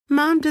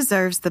Mom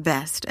deserves the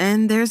best,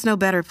 and there's no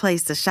better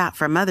place to shop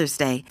for Mother's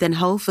Day than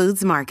Whole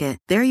Foods Market.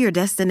 They're your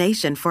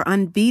destination for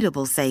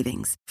unbeatable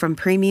savings, from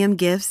premium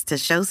gifts to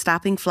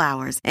show-stopping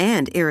flowers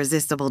and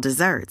irresistible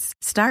desserts.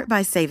 Start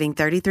by saving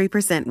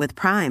 33% with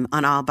Prime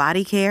on all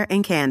body care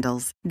and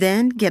candles.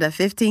 Then get a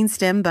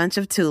 15-stem bunch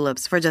of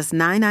tulips for just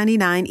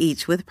 $9.99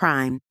 each with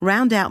Prime.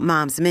 Round out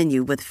Mom's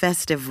menu with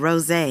festive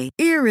rosé,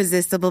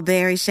 irresistible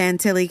berry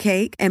chantilly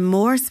cake, and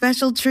more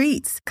special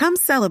treats. Come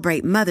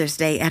celebrate Mother's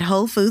Day at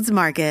Whole Foods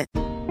Market.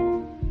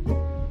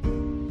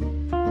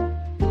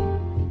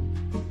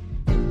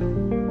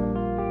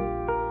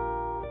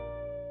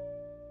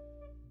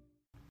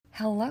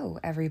 Hello,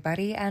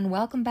 everybody, and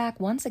welcome back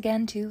once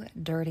again to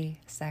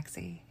Dirty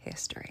Sexy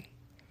History.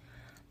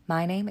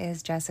 My name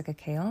is Jessica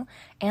Kale,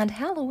 and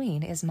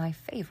Halloween is my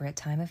favorite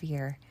time of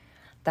year.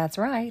 That's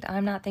right,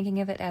 I'm not thinking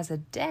of it as a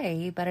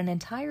day, but an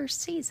entire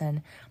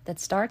season that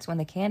starts when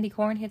the candy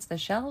corn hits the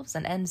shelves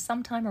and ends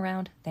sometime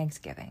around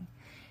Thanksgiving.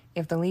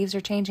 If the leaves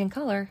are changing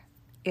color,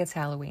 it's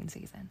Halloween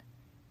season.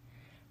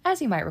 As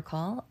you might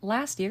recall,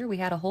 last year we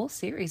had a whole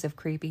series of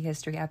creepy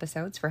history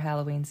episodes for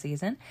Halloween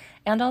season,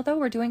 and although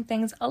we're doing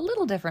things a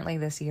little differently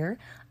this year,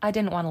 I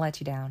didn't want to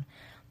let you down.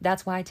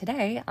 That's why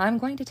today I'm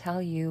going to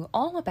tell you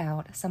all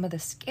about some of the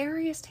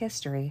scariest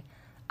history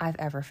I've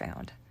ever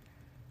found.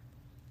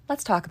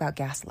 Let's talk about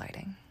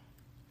gaslighting.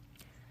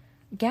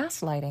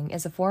 Gaslighting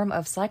is a form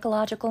of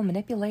psychological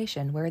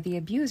manipulation where the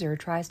abuser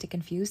tries to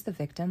confuse the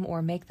victim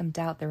or make them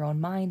doubt their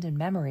own mind and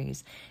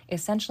memories,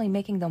 essentially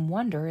making them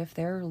wonder if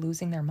they're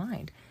losing their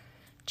mind.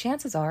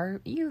 Chances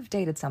are you've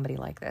dated somebody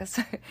like this.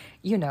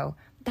 You know,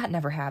 that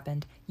never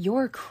happened.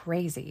 You're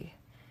crazy.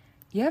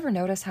 You ever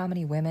notice how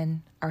many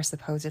women are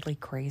supposedly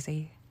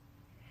crazy?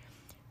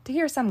 To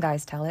hear some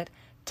guys tell it,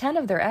 10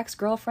 of their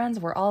ex-girlfriends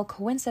were all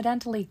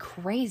coincidentally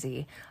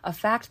crazy, a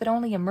fact that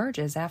only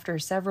emerges after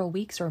several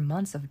weeks or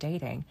months of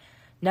dating.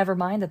 Never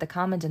mind that the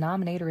common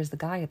denominator is the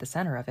guy at the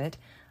center of it.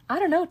 I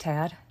don't know,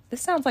 Tad.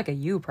 This sounds like a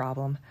you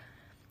problem.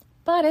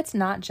 But it's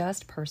not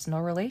just personal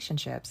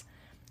relationships.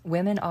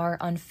 Women are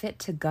unfit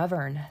to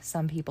govern,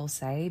 some people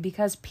say,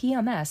 because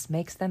PMS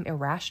makes them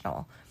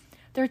irrational.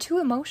 They're too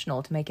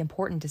emotional to make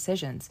important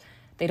decisions.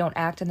 They don't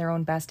act in their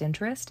own best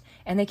interest,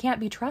 and they can't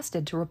be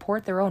trusted to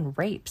report their own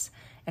rapes.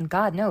 And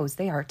God knows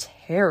they are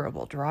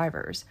terrible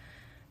drivers.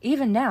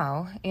 Even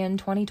now, in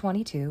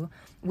 2022,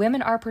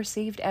 women are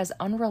perceived as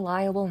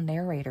unreliable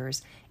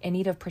narrators in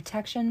need of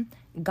protection,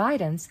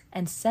 guidance,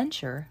 and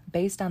censure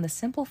based on the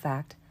simple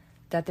fact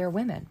that they're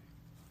women.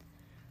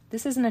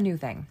 This isn't a new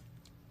thing.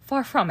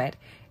 Far from it.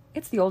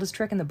 It's the oldest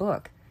trick in the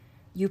book.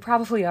 You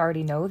probably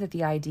already know that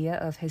the idea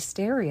of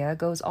hysteria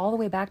goes all the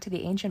way back to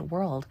the ancient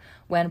world,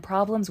 when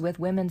problems with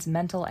women's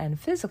mental and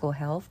physical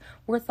health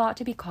were thought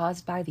to be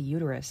caused by the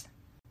uterus.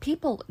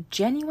 People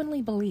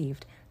genuinely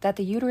believed that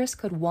the uterus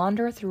could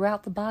wander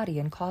throughout the body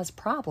and cause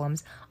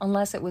problems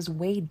unless it was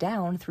weighed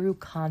down through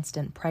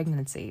constant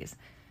pregnancies.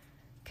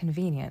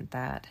 Convenient,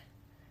 that.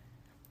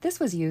 This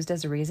was used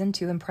as a reason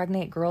to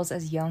impregnate girls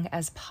as young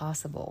as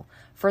possible,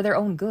 for their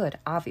own good,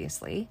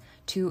 obviously,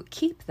 to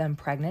keep them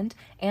pregnant,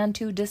 and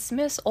to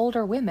dismiss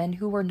older women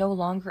who were no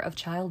longer of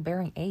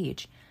childbearing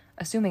age,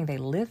 assuming they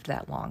lived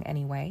that long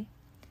anyway.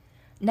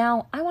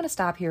 Now, I want to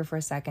stop here for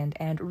a second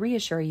and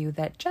reassure you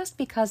that just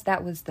because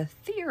that was the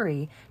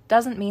theory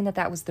doesn't mean that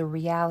that was the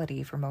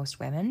reality for most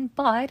women,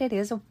 but it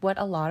is what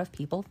a lot of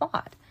people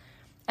thought.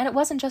 And it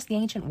wasn't just the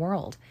ancient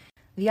world.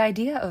 The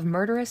idea of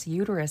murderous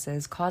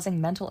uteruses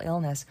causing mental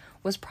illness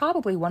was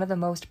probably one of the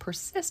most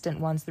persistent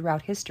ones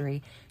throughout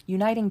history,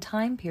 uniting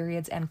time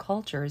periods and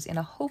cultures in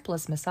a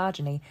hopeless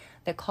misogyny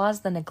that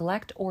caused the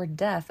neglect or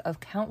death of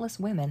countless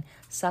women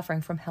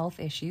suffering from health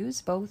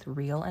issues, both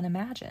real and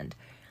imagined.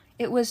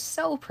 It was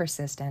so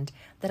persistent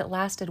that it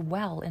lasted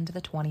well into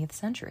the 20th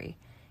century.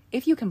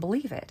 If you can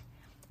believe it,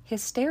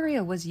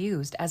 hysteria was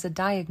used as a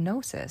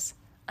diagnosis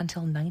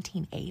until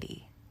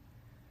 1980.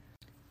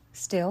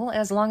 Still,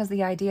 as long as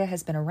the idea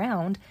has been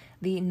around,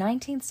 the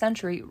 19th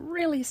century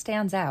really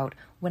stands out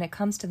when it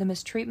comes to the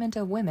mistreatment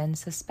of women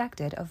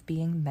suspected of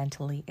being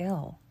mentally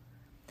ill.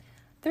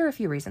 There are a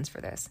few reasons for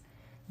this.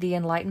 The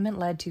Enlightenment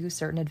led to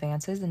certain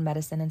advances in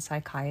medicine and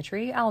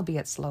psychiatry,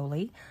 albeit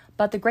slowly,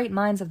 but the great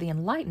minds of the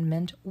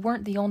Enlightenment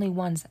weren't the only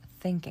ones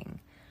thinking.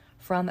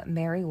 From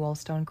Mary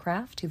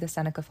Wollstonecraft to the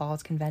Seneca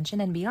Falls Convention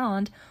and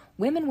beyond,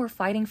 women were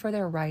fighting for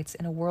their rights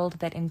in a world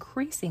that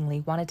increasingly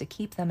wanted to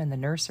keep them in the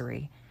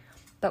nursery.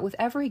 But with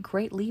every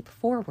great leap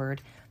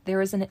forward,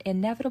 there is an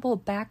inevitable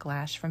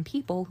backlash from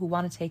people who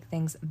want to take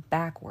things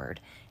backward,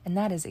 and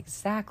that is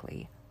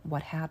exactly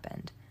what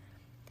happened.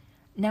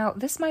 Now,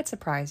 this might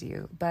surprise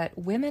you, but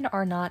women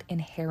are not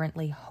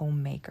inherently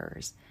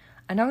homemakers.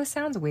 I know this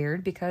sounds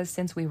weird because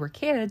since we were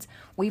kids,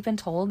 we've been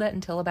told that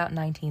until about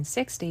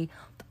 1960,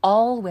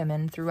 all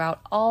women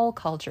throughout all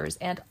cultures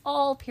and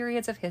all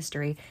periods of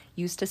history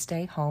used to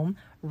stay home,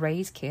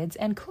 raise kids,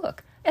 and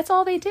cook. It's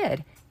all they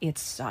did.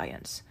 It's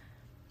science.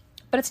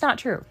 But it's not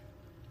true.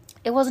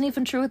 It wasn't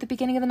even true at the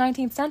beginning of the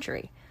 19th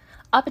century.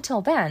 Up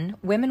until then,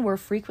 women were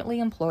frequently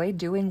employed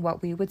doing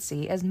what we would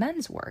see as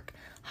men's work: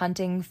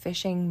 hunting,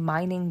 fishing,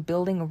 mining,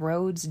 building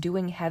roads,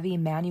 doing heavy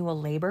manual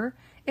labor.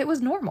 It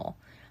was normal.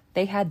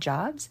 They had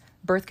jobs,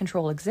 birth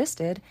control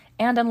existed,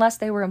 and unless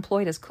they were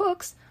employed as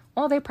cooks,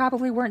 well, they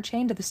probably weren't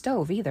chained to the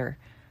stove either.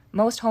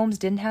 Most homes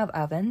didn't have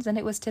ovens, and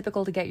it was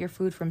typical to get your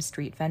food from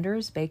street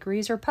vendors,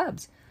 bakeries, or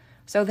pubs.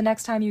 So the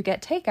next time you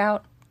get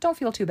takeout, don't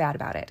feel too bad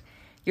about it.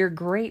 Your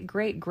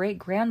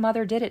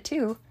great-great-great-grandmother did it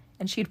too,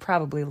 and she'd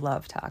probably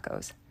love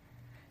tacos.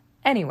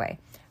 Anyway,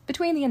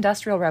 between the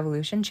Industrial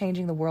Revolution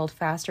changing the world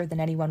faster than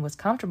anyone was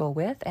comfortable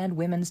with and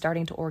women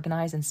starting to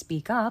organize and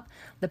speak up,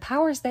 the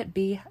powers that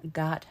be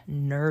got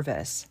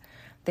nervous.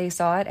 They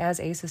saw it as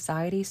a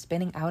society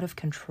spinning out of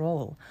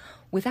control.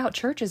 Without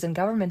churches and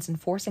governments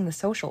enforcing the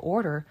social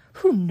order,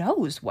 who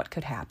knows what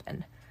could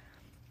happen?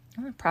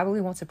 It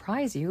probably won't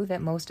surprise you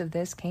that most of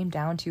this came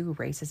down to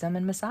racism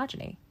and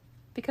misogyny,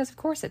 because of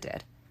course it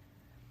did.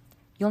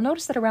 You'll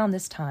notice that around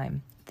this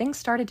time, things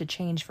started to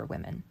change for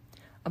women.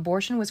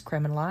 Abortion was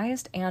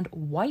criminalized, and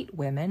white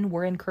women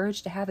were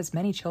encouraged to have as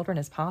many children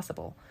as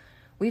possible.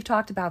 We've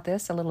talked about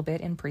this a little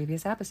bit in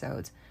previous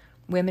episodes.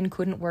 Women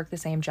couldn't work the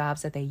same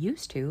jobs that they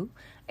used to.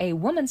 A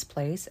woman's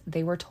place,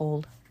 they were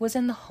told, was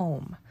in the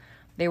home.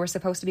 They were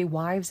supposed to be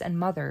wives and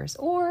mothers,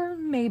 or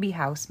maybe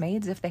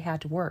housemaids if they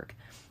had to work.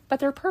 But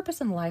their purpose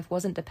in life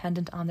wasn't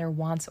dependent on their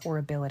wants or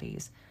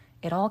abilities.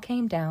 It all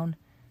came down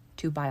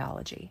to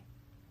biology.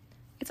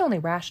 It's only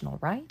rational,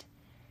 right?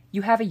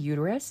 You have a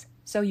uterus,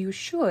 so you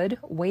should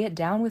weigh it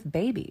down with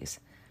babies.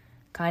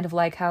 Kind of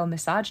like how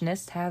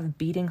misogynists have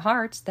beating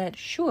hearts that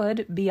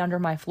should be under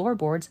my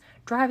floorboards,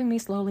 driving me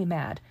slowly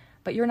mad.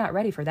 But you're not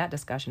ready for that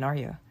discussion, are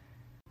you?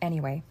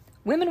 Anyway,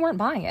 women weren't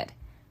buying it.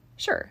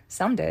 Sure,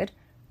 some did.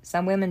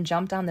 Some women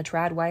jumped on the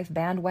trad wife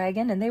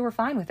bandwagon and they were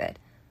fine with it.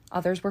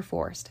 Others were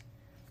forced.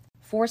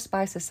 Forced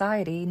by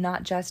society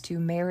not just to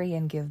marry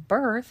and give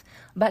birth,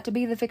 but to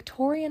be the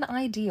Victorian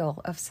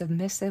ideal of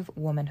submissive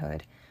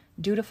womanhood.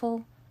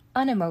 Dutiful,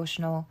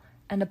 unemotional,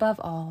 and above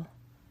all,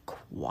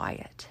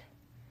 quiet.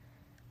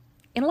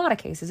 In a lot of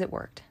cases, it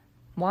worked.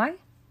 Why?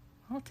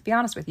 Well, to be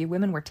honest with you,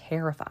 women were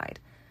terrified.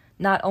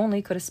 Not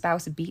only could a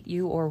spouse beat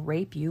you or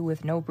rape you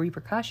with no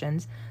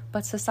repercussions,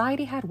 but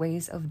society had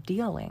ways of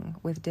dealing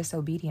with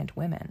disobedient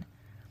women.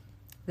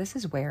 This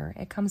is where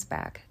it comes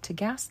back to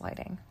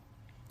gaslighting.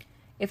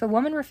 If a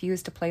woman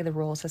refused to play the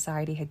role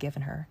society had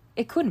given her,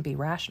 it couldn't be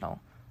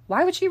rational.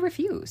 Why would she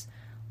refuse?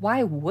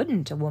 Why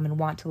wouldn't a woman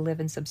want to live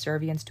in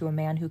subservience to a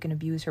man who can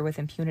abuse her with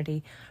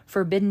impunity,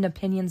 forbidden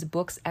opinions,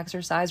 books,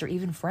 exercise, or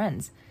even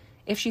friends?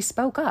 If she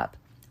spoke up,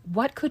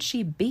 what could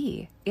she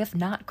be if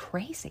not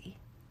crazy?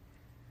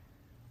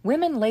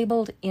 Women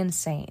labeled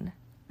insane,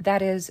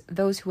 that is,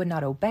 those who would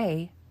not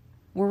obey,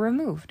 were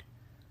removed.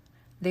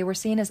 They were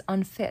seen as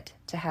unfit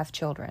to have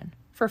children,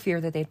 for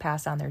fear that they'd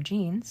pass on their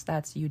genes,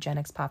 that's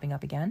eugenics popping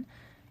up again,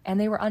 and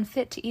they were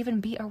unfit to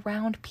even be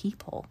around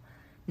people,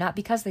 not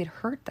because they'd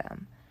hurt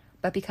them,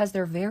 but because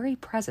their very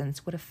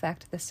presence would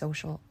affect the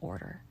social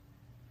order.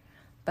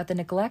 But the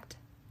neglect,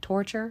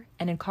 torture,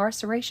 and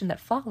incarceration that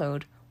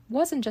followed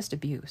wasn't just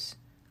abuse.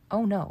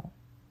 Oh no.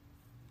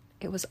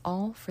 It was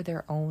all for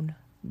their own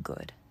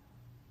good.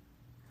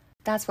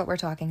 That's what we're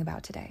talking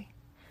about today.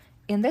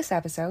 In this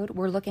episode,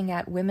 we're looking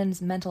at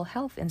women's mental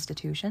health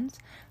institutions,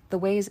 the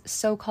ways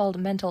so-called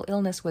mental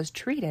illness was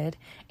treated,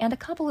 and a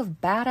couple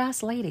of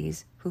badass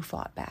ladies who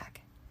fought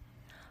back.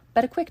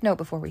 But a quick note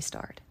before we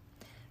start.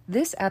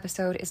 This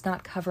episode is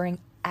not covering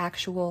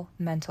actual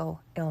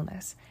mental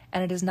illness,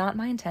 and it is not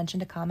my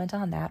intention to comment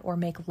on that or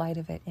make light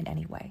of it in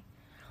any way.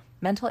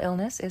 Mental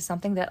illness is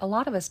something that a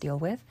lot of us deal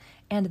with,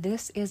 and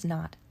this is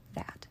not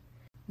that.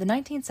 The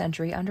 19th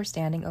century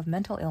understanding of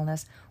mental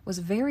illness was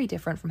very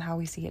different from how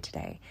we see it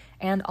today,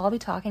 and I'll be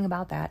talking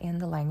about that in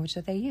the language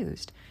that they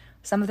used.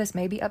 Some of this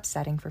may be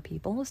upsetting for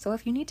people, so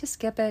if you need to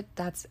skip it,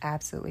 that's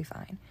absolutely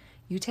fine.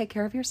 You take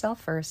care of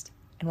yourself first,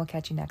 and we'll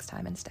catch you next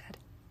time instead.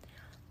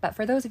 But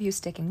for those of you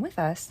sticking with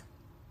us,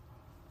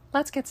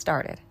 let's get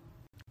started.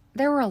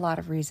 There were a lot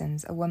of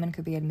reasons a woman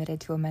could be admitted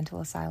to a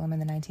mental asylum in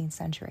the 19th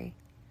century.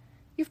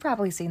 You've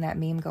probably seen that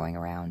meme going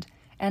around,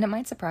 and it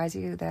might surprise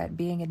you that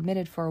being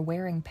admitted for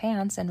wearing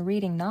pants and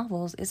reading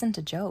novels isn't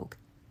a joke.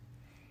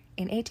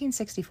 In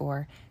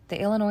 1864, the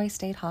Illinois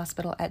State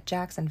Hospital at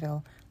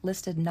Jacksonville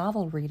listed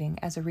novel reading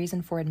as a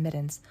reason for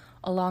admittance,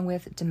 along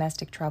with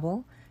domestic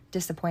trouble,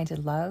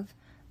 disappointed love,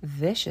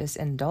 vicious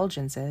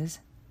indulgences,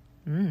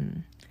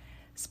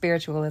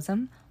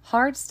 spiritualism,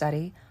 hard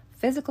study,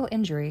 physical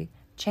injury,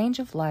 change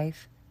of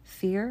life,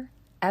 fear,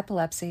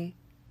 epilepsy,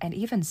 and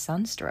even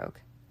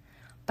sunstroke.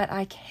 But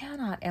I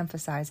cannot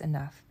emphasize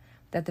enough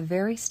that the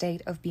very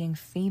state of being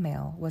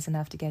female was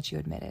enough to get you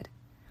admitted.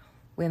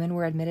 Women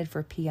were admitted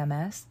for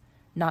PMS,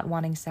 not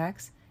wanting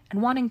sex, and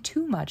wanting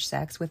too much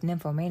sex with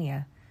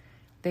nymphomania.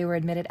 They were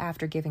admitted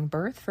after giving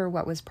birth for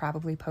what was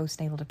probably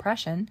postnatal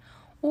depression,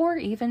 or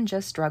even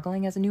just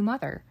struggling as a new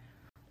mother.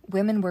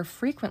 Women were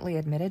frequently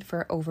admitted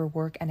for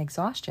overwork and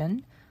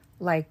exhaustion,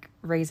 Like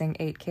raising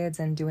 8 kids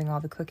and doing all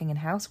the cooking and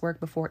housework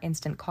before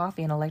instant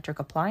coffee and electric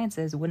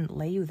appliances wouldn't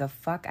lay you the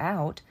fuck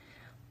out.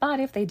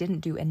 But if they didn't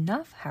do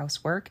enough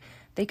housework,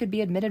 they could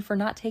be admitted for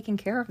not taking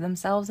care of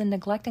themselves and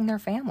neglecting their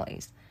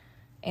families.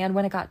 And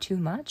when it got too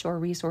much or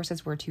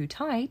resources were too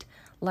tight,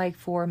 like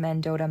for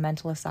Mendota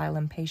Mental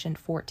Asylum patient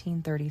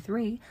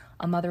 1433,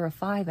 a mother of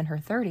 5 in her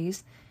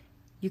 30s,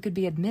 you could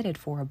be admitted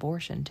for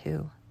abortion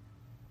too.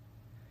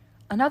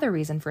 Another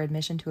reason for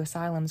admission to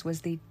asylums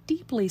was the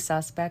deeply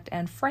suspect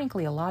and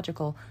frankly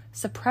illogical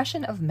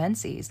suppression of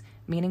menses,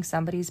 meaning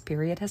somebody's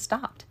period has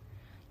stopped.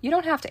 You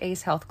don't have to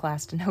ace health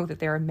class to know that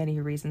there are many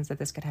reasons that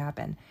this could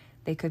happen.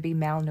 They could be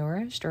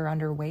malnourished or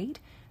underweight.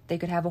 They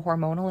could have a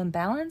hormonal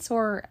imbalance,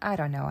 or I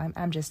don't know,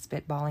 I'm just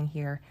spitballing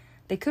here.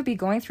 They could be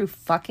going through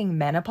fucking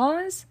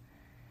menopause?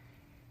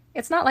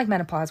 It's not like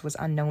menopause was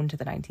unknown to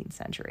the 19th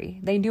century.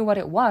 They knew what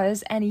it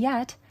was, and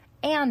yet,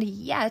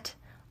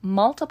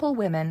 multiple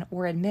women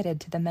were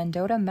admitted to the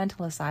Mendota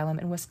Mental Asylum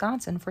in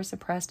Wisconsin for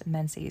suppressed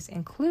menses,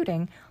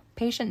 including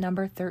patient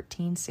number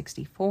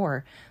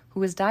 1364, who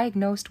was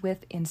diagnosed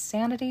with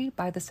insanity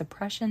by the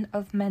suppression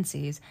of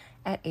menses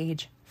at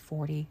age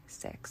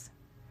 46.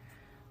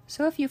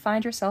 So if you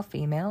find yourself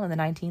female in the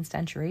 19th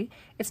century,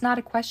 it's not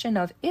a question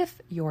of if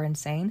you're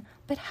insane,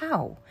 but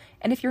how.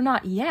 And if you're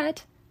not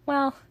yet,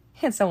 well,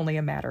 it's only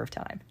a matter of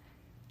time.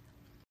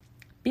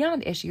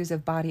 Beyond issues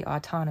of body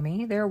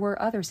autonomy, there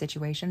were other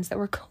situations that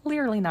were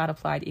clearly not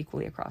applied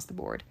equally across the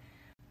board.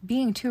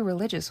 Being too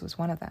religious was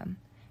one of them.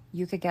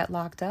 You could get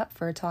locked up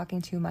for talking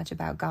too much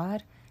about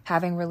God,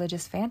 having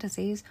religious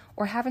fantasies,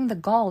 or having the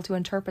gall to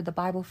interpret the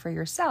Bible for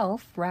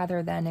yourself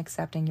rather than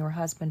accepting your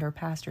husband or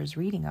pastor's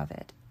reading of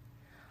it.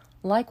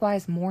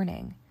 Likewise,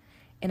 mourning.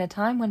 In a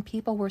time when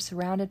people were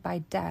surrounded by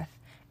death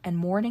and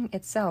mourning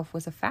itself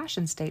was a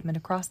fashion statement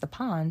across the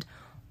pond,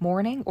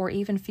 mourning or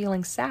even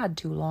feeling sad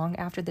too long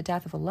after the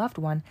death of a loved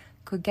one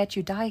could get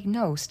you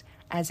diagnosed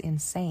as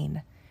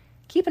insane.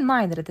 Keep in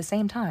mind that at the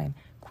same time,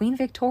 Queen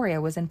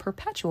Victoria was in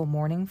perpetual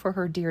mourning for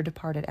her dear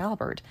departed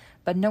Albert,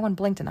 but no one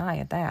blinked an eye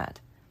at that.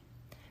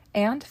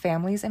 And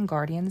families and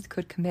guardians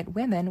could commit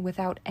women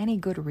without any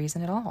good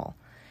reason at all.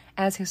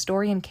 As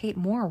historian Kate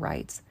Moore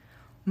writes,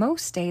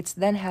 most states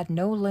then had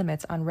no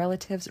limits on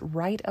relatives'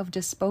 right of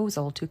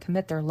disposal to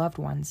commit their loved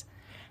ones.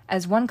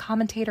 As one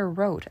commentator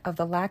wrote of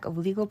the lack of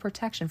legal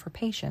protection for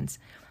patients,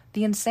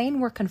 the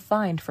insane were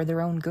confined for their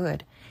own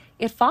good.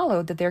 It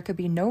followed that there could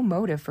be no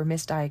motive for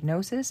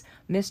misdiagnosis,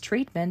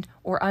 mistreatment,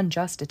 or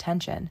unjust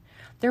detention.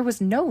 There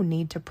was no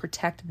need to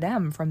protect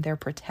them from their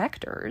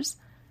protectors.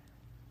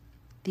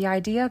 The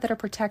idea that a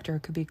protector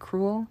could be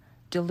cruel,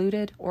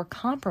 deluded, or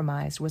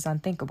compromised was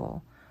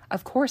unthinkable.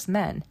 Of course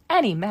men,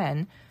 any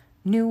men,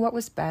 knew what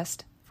was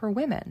best for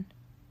women.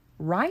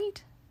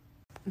 Right?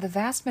 The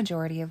vast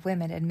majority of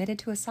women admitted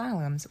to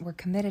asylums were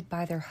committed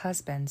by their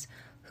husbands,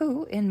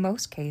 who, in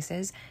most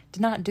cases,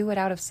 did not do it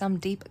out of some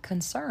deep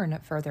concern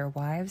for their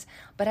wives,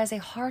 but as a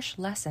harsh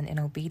lesson in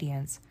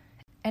obedience.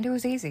 And it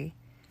was easy.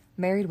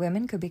 Married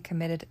women could be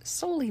committed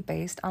solely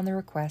based on the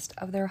request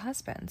of their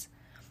husbands.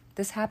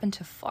 This happened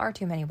to far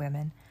too many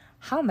women.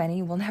 How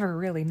many, we'll never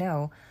really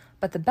know,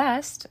 but the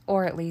best,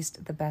 or at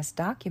least the best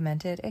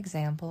documented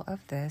example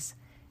of this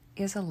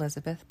is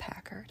Elizabeth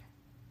Packard.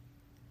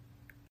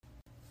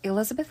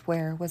 Elizabeth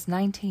Ware was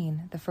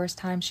 19 the first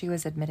time she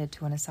was admitted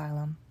to an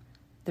asylum.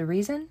 The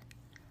reason?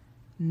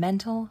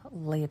 Mental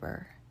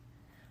labor.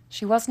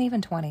 She wasn't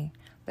even 20,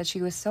 but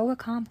she was so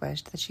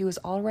accomplished that she was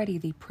already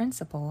the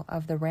principal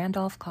of the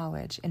Randolph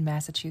College in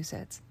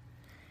Massachusetts.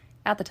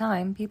 At the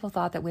time, people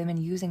thought that women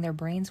using their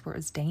brains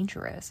was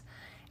dangerous,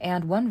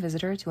 and one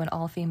visitor to an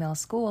all-female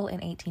school in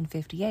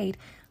 1858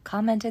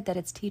 commented that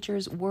its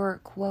teachers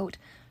were, quote,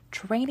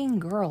 training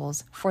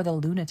girls for the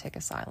lunatic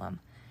asylum.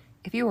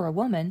 If you were a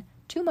woman,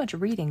 too much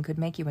reading could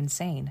make you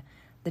insane.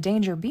 The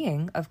danger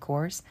being, of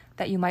course,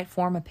 that you might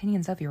form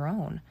opinions of your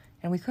own,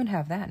 and we couldn't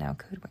have that now,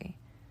 could we?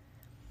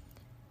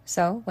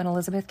 So, when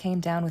Elizabeth came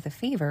down with a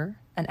fever,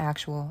 an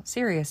actual,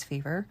 serious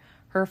fever,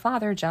 her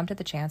father jumped at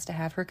the chance to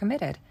have her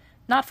committed,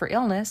 not for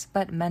illness,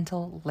 but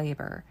mental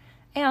labor,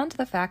 and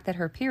the fact that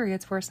her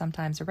periods were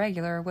sometimes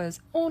irregular was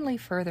only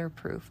further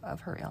proof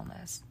of her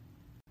illness.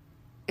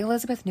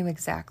 Elizabeth knew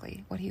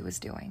exactly what he was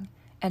doing,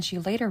 and she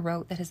later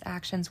wrote that his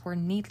actions were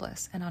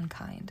needless and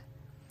unkind.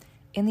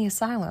 In the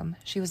asylum,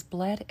 she was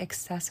bled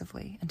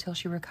excessively until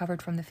she recovered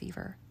from the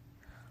fever.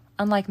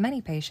 Unlike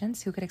many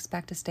patients who could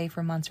expect to stay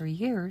for months or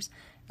years,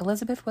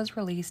 Elizabeth was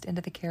released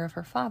into the care of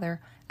her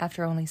father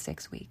after only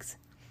 6 weeks.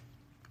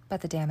 But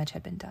the damage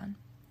had been done.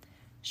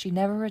 She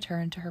never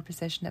returned to her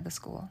position at the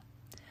school.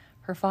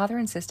 Her father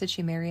insisted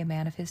she marry a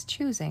man of his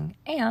choosing,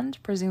 and,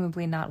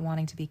 presumably not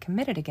wanting to be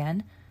committed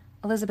again,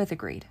 Elizabeth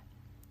agreed.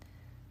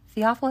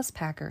 Theophilus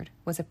Packard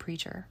was a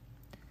preacher,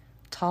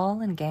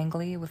 tall and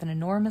gangly with an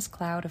enormous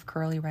cloud of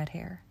curly red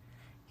hair.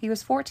 He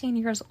was 14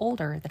 years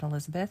older than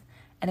Elizabeth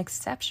and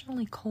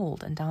exceptionally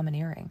cold and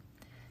domineering.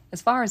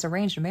 As far as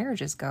arranged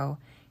marriages go,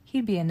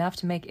 he'd be enough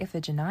to make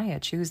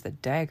Iphigenia choose the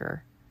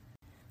dagger.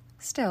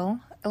 Still,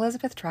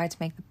 Elizabeth tried to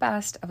make the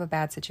best of a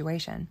bad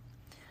situation.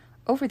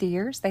 Over the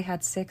years, they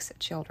had 6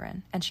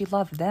 children, and she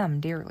loved them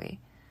dearly.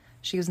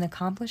 She was an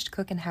accomplished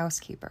cook and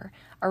housekeeper,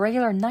 a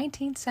regular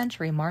 19th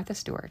century Martha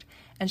Stewart,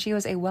 and she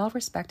was a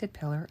well-respected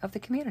pillar of the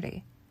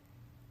community.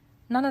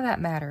 None of that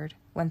mattered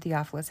when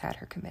Theophilus had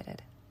her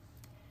committed.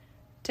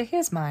 To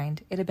his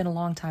mind, it had been a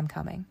long time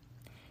coming.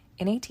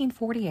 In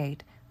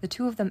 1848, the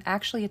two of them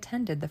actually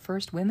attended the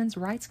first women's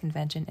rights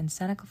convention in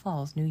Seneca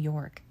Falls, New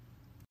York.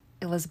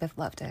 Elizabeth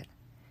loved it.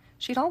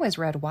 She'd always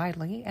read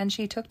widely, and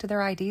she took to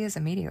their ideas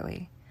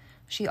immediately.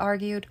 She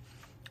argued,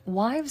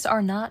 "Wives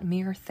are not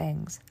mere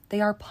things. They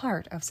are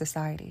part of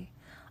society.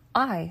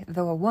 I,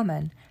 though a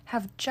woman,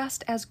 have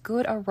just as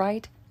good a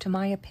right to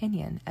my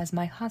opinion as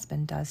my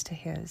husband does to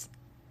his."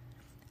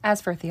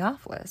 As for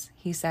Theophilus,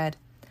 he said,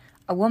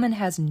 "A woman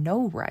has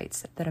no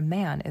rights that a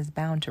man is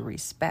bound to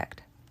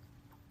respect."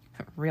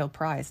 Real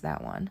prize,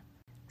 that one.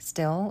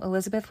 Still,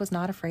 Elizabeth was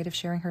not afraid of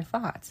sharing her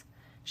thoughts.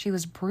 She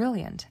was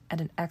brilliant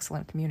and an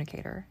excellent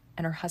communicator,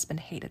 and her husband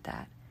hated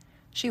that.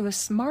 She was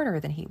smarter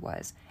than he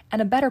was,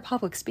 and a better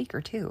public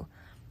speaker, too.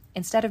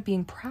 Instead of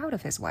being proud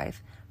of his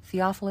wife,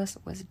 Theophilus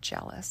was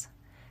jealous.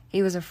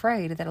 He was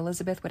afraid that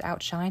Elizabeth would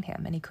outshine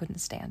him, and he couldn't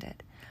stand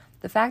it.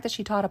 The fact that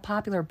she taught a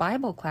popular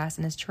Bible class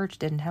in his church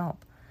didn't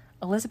help.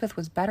 Elizabeth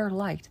was better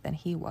liked than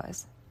he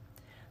was.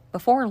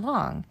 Before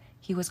long,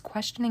 he was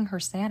questioning her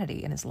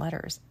sanity in his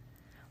letters.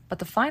 But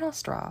the final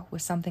straw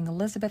was something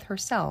Elizabeth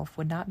herself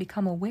would not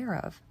become aware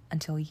of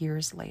until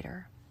years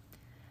later.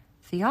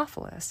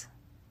 Theophilus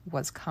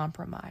was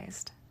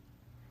compromised.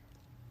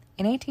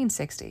 In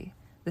 1860,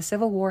 the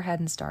Civil War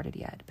hadn't started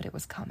yet, but it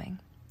was coming.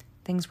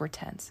 Things were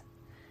tense.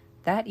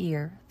 That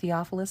year,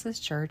 Theophilus's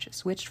church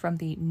switched from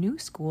the new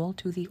school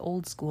to the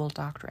old school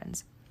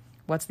doctrines.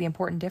 What's the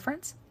important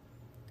difference?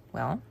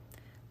 Well,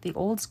 the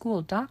old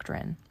school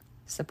doctrine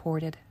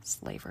supported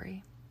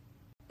slavery.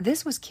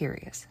 This was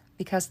curious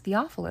because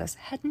Theophilus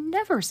had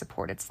never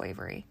supported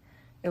slavery.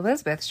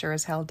 Elizabeth sure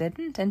as hell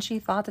didn't, and she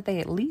thought that they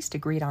at least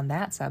agreed on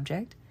that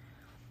subject.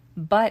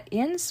 But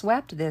in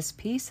swept this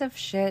piece of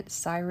shit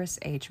Cyrus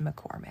H.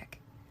 McCormick.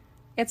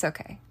 It's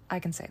okay. I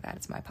can say that.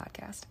 It's my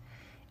podcast.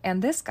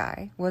 And this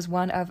guy was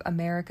one of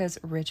America's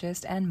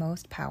richest and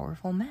most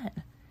powerful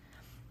men.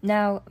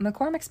 Now,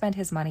 McCormick spent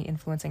his money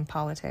influencing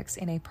politics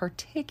in a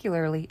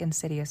particularly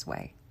insidious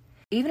way.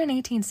 Even in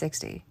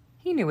 1860,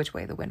 he knew which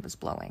way the wind was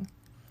blowing.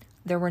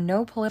 There were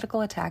no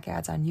political attack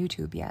ads on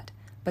YouTube yet,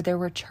 but there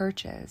were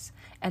churches,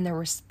 and there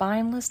were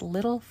spineless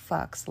little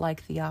fucks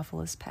like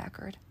Theophilus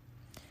Packard.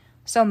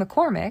 So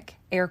McCormick,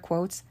 air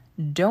quotes,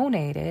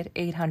 donated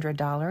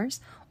 $800,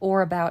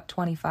 or about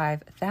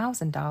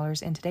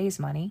 $25,000 in today's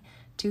money,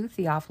 to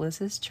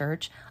Theophilus's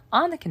church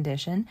on the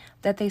condition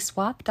that they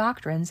swap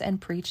doctrines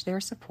and preach their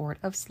support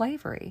of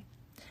slavery.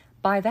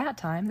 By that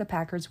time, the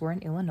Packards were in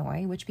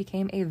Illinois, which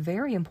became a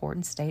very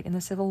important state in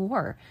the Civil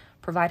War,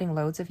 providing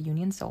loads of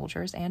Union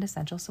soldiers and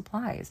essential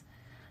supplies.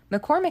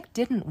 McCormick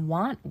didn't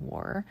want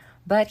war,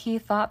 but he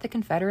thought the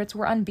Confederates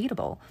were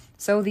unbeatable,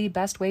 so the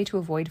best way to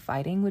avoid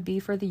fighting would be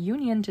for the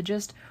Union to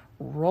just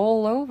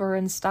roll over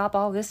and stop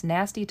all this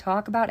nasty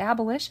talk about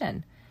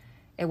abolition.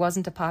 It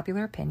wasn't a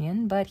popular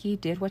opinion, but he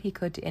did what he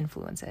could to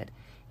influence it.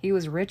 He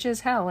was rich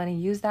as hell, and he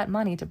used that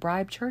money to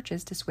bribe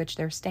churches to switch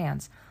their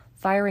stance,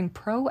 firing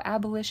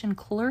pro-abolition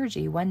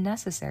clergy when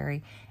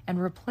necessary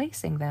and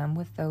replacing them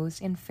with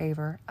those in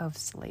favor of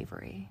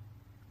slavery.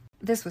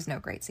 This was no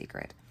great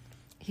secret.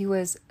 He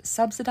was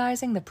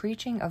subsidizing the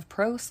preaching of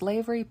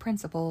pro-slavery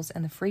principles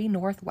in the free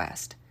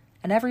Northwest,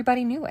 and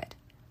everybody knew it,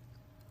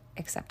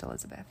 except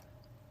Elizabeth.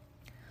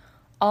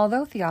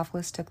 Although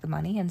Theophilus took the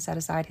money and set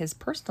aside his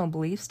personal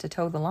beliefs to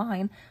toe the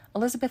line,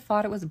 Elizabeth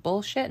thought it was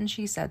bullshit, and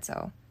she said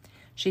so.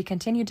 She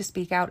continued to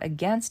speak out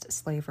against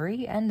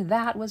slavery, and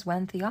that was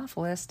when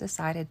Theophilus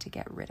decided to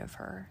get rid of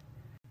her.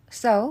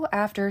 So,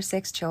 after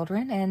 6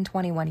 children and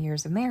 21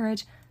 years of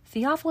marriage,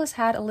 Theophilus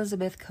had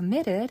Elizabeth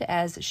committed,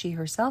 as she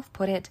herself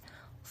put it,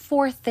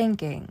 for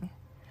thinking.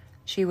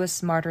 She was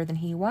smarter than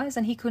he was,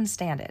 and he couldn't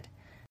stand it.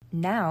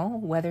 Now,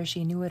 whether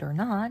she knew it or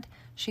not,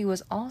 she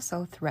was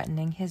also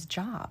threatening his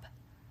job.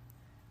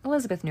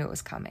 Elizabeth knew it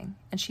was coming,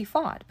 and she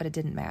fought, but it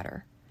didn't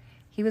matter.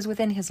 He was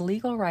within his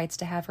legal rights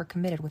to have her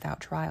committed without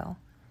trial.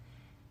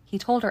 He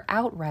told her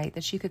outright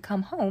that she could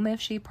come home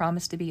if she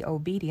promised to be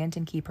obedient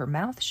and keep her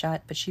mouth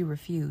shut, but she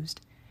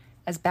refused.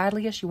 As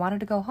badly as she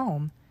wanted to go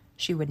home,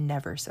 she would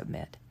never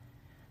submit.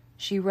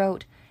 She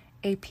wrote,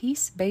 "A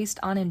peace based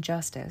on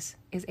injustice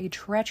is a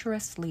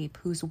treacherous sleep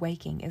whose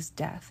waking is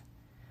death.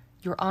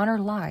 Your honor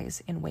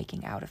lies in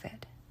waking out of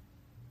it."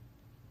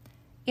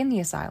 In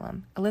the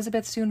asylum,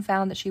 Elizabeth soon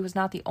found that she was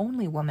not the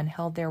only woman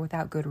held there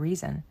without good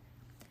reason.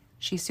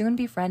 She soon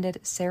befriended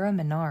Sarah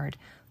Menard,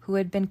 who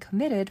had been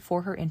committed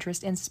for her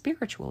interest in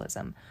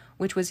spiritualism,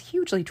 which was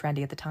hugely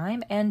trendy at the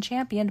time and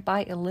championed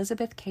by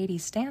Elizabeth Cady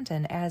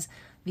Stanton as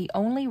the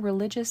only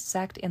religious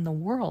sect in the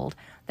world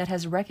that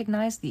has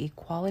recognized the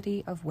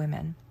equality of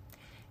women.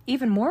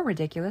 Even more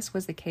ridiculous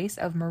was the case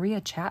of Maria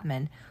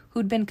Chapman,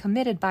 who'd been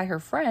committed by her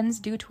friends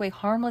due to a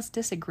harmless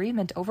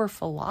disagreement over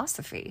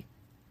philosophy.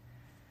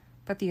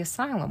 But the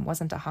asylum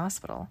wasn't a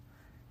hospital.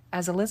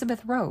 As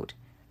Elizabeth wrote,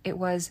 It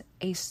was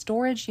a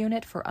storage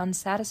unit for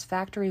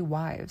unsatisfactory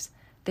wives.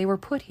 They were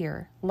put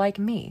here, like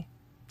me,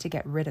 to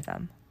get rid of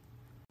them.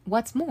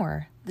 What's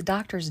more, the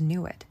doctors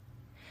knew it.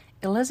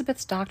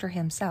 Elizabeth's doctor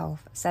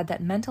himself said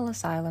that mental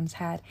asylums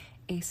had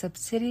a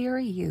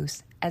subsidiary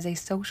use as a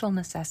social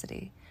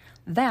necessity,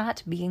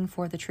 that being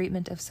for the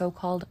treatment of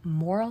so-called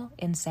moral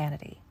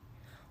insanity.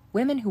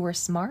 Women who were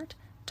smart,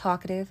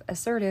 talkative,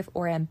 assertive,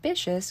 or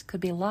ambitious could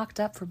be locked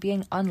up for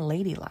being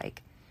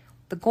unladylike.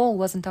 The goal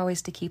wasn't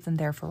always to keep them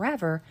there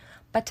forever,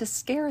 but to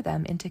scare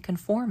them into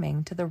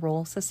conforming to the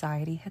role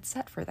society had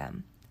set for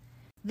them.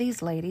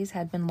 These ladies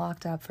had been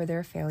locked up for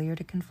their failure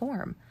to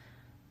conform,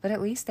 but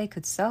at least they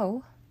could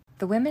sew.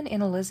 The women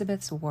in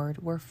Elizabeth's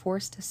ward were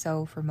forced to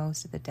sew for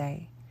most of the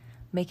day,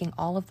 making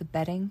all of the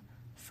bedding,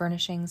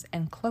 furnishings,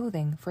 and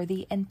clothing for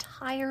the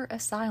entire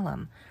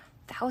asylum,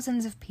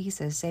 thousands of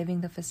pieces,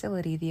 saving the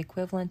facility the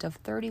equivalent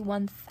of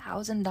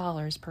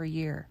 $31,000 per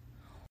year.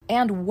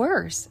 And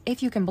worse,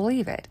 if you can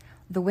believe it,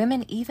 the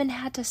women even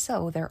had to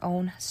sew their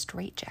own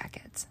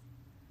straitjackets.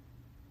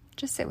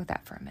 Just sit with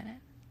that for a minute.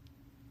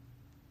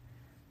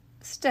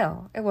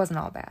 Still, it wasn't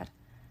all bad.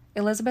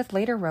 Elizabeth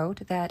later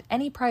wrote that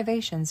any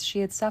privations she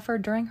had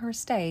suffered during her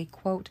stay,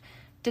 quote,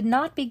 did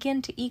not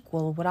begin to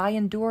equal what I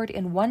endured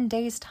in one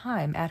day's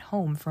time at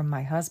home from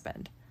my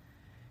husband.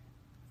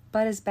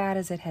 But as bad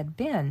as it had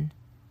been,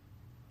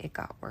 it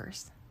got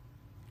worse.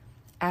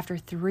 After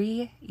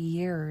 3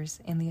 years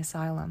in the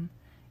asylum,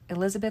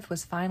 Elizabeth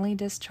was finally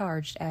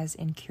discharged as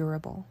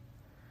incurable.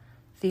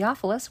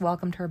 Theophilus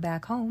welcomed her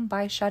back home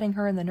by shutting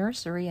her in the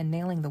nursery and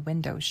nailing the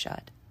windows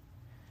shut.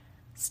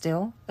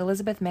 Still,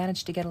 Elizabeth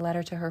managed to get a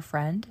letter to her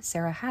friend,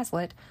 Sarah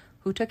Hazlitt,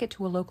 who took it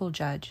to a local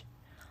judge.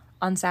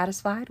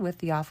 Unsatisfied with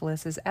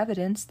Theophilus's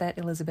evidence that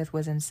Elizabeth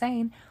was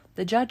insane,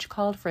 the judge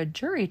called for a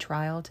jury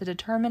trial to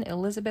determine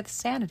Elizabeth's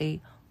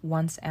sanity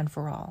once and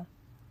for all.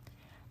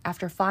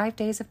 After 5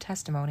 days of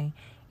testimony,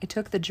 it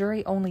took the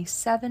jury only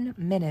 7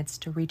 minutes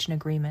to reach an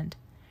agreement.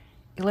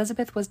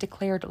 Elizabeth was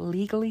declared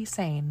legally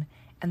sane,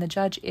 and the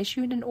judge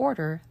issued an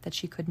order that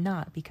she could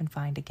not be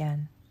confined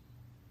again.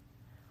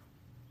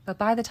 But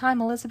by the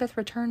time Elizabeth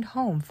returned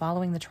home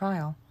following the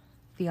trial,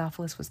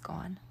 Theophilus was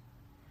gone.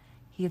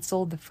 He had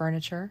sold the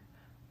furniture,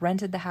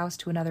 rented the house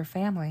to another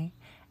family,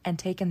 and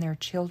taken their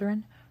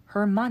children,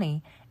 her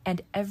money,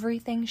 and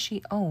everything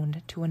she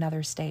owned to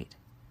another state.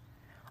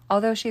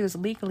 Although she was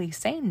legally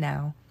sane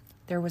now,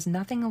 there was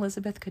nothing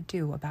Elizabeth could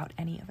do about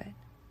any of it.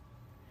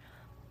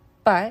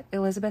 But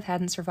Elizabeth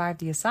hadn't survived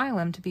the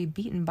asylum to be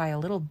beaten by a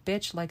little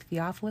bitch like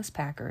Theophilus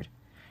Packard.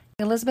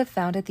 Elizabeth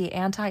founded the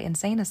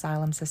Anti-Insane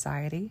Asylum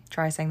Society,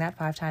 try saying that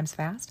 5 times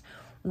fast,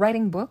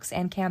 writing books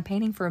and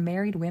campaigning for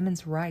married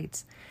women's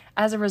rights.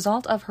 As a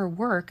result of her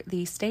work,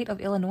 the state of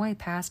Illinois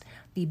passed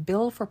the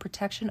Bill for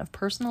Protection of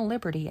Personal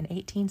Liberty in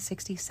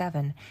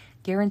 1867,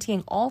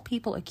 guaranteeing all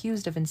people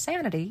accused of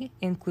insanity,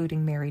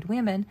 including married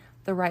women,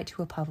 the right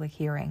to a public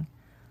hearing.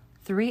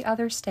 3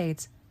 other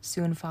states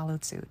soon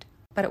followed suit,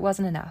 but it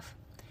wasn't enough.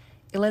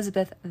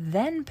 Elizabeth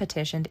then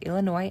petitioned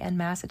Illinois and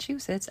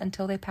Massachusetts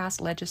until they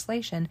passed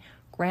legislation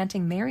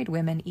granting married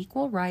women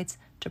equal rights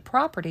to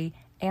property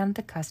and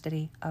the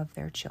custody of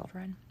their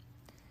children.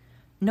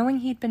 Knowing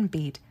he'd been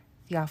beat,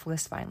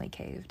 Theophilus finally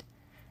caved.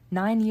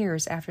 9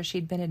 years after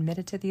she'd been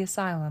admitted to the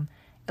asylum,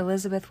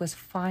 Elizabeth was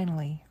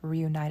finally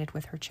reunited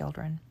with her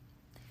children.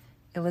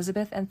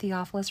 Elizabeth and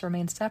Theophilus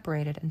remained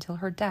separated until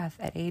her death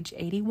at age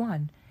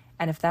 81,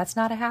 and if that's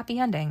not a happy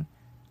ending,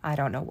 I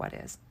don't know what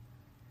is.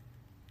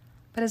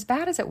 But as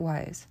bad as it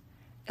was,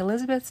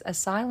 Elizabeth's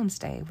asylum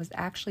stay was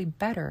actually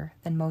better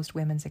than most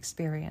women's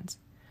experience.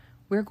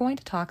 We're going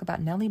to talk about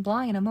Nellie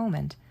Bly in a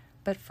moment,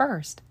 but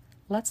first,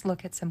 let's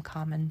look at some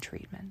common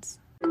treatments.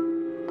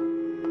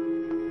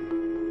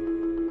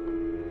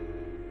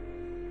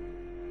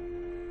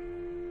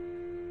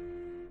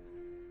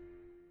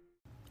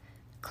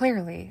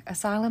 Clearly,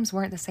 asylums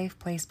weren't the safe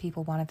place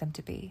people wanted them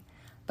to be,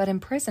 but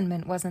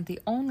imprisonment wasn't the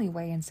only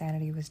way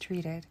insanity was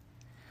treated.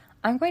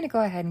 I'm going to go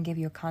ahead and give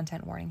you a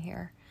content warning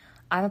here.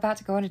 I'm about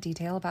to go into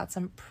detail about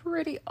some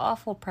pretty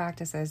awful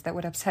practices that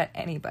would upset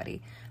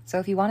anybody, so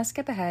if you want to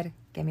skip ahead,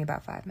 give me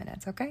about 5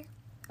 minutes, okay?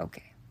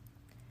 Okay.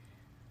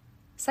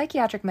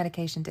 Psychiatric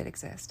medication did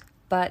exist,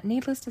 but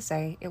needless to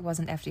say, it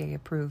wasn't FDA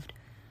approved.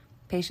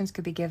 Patients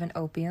could be given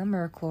opium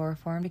or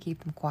chloroform to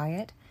keep them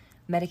quiet,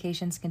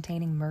 medications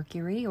containing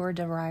mercury or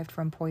derived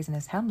from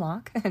poisonous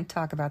hemlock, and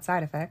talk about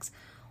side effects,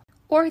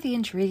 or the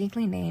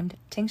intriguingly named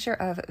tincture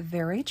of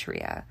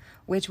Veratria,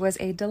 which was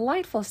a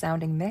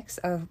delightful-sounding mix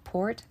of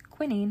port,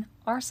 quinine,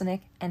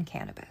 arsenic, and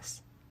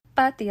cannabis.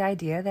 But the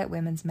idea that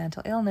women's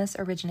mental illness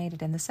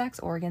originated in the sex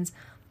organs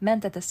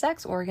meant that the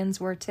sex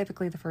organs were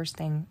typically the first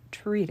thing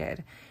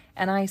treated,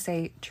 and I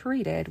say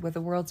treated with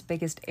the world's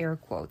biggest air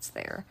quotes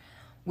there.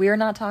 We are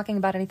not talking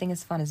about anything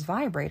as fun as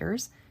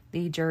vibrators.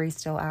 The jury's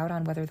still out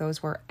on whether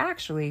those were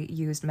actually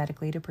used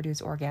medically to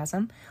produce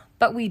orgasm,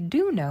 but we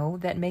do know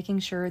that making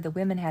sure the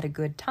women had a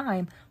good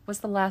time was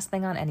the last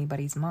thing on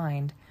anybody's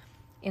mind.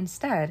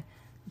 Instead,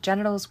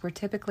 genitals were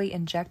typically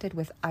injected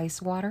with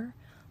ice water,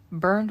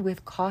 burned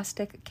with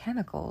caustic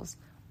chemicals,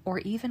 or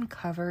even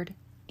covered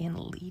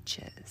in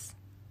leeches.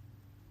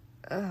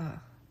 Ugh.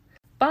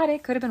 But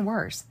it could have been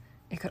worse.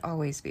 It could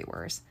always be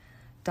worse.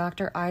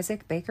 Dr.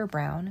 Isaac Baker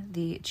Brown,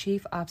 the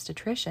chief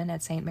obstetrician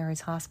at St.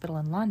 Mary's Hospital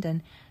in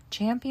London,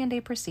 championed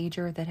a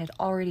procedure that had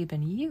already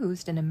been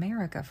used in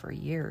America for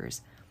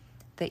years.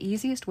 The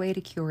easiest way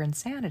to cure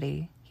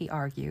insanity, he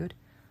argued,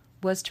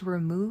 was to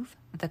remove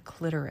the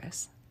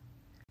clitoris.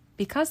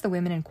 Because the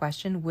women in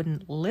question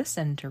wouldn't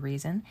listen to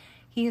reason,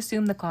 he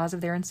assumed the cause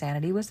of their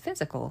insanity was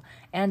physical,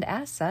 and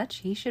as such,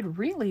 he should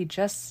really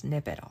just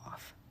snip it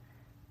off.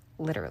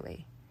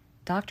 Literally,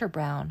 Dr.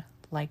 Brown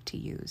liked to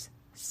use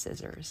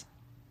scissors.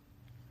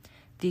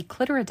 The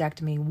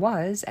clitoridectomy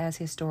was, as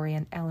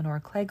historian Eleanor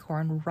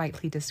Cleghorn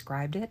rightly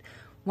described it,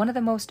 one of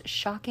the most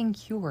shocking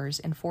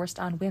cures enforced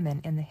on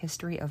women in the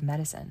history of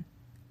medicine.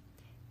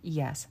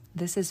 Yes,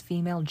 this is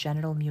female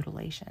genital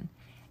mutilation,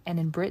 and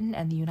in Britain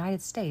and the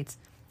United States,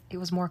 it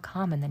was more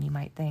common than you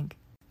might think.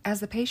 As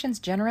the patients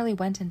generally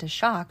went into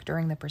shock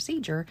during the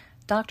procedure,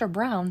 Dr.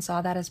 Brown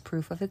saw that as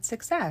proof of its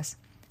success.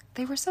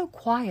 They were so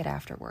quiet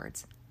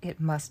afterwards. It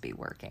must be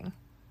working.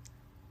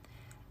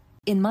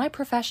 In my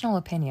professional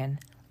opinion,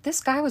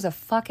 this guy was a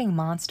fucking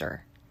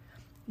monster.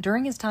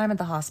 During his time at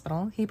the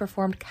hospital, he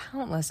performed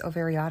countless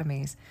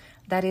ovariotomies,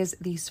 that is,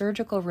 the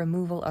surgical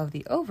removal of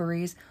the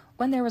ovaries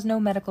when there was no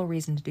medical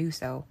reason to do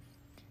so.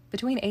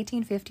 Between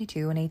 1852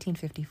 and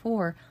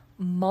 1854,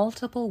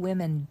 multiple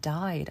women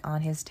died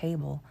on his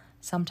table,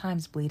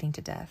 sometimes bleeding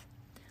to death.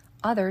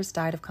 Others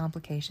died of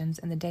complications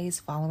in the days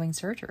following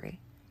surgery.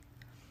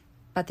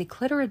 But the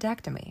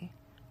clitoridectomy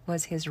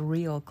was his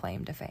real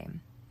claim to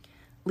fame.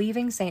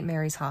 Leaving St.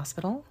 Mary's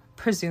Hospital,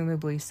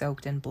 presumably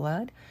soaked in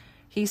blood,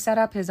 he set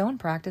up his own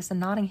practice in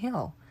Notting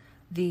Hill,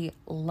 the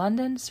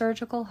London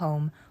Surgical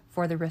Home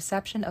for the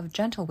reception of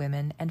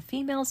gentlewomen and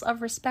females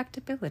of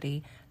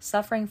respectability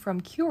suffering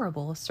from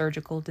curable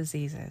surgical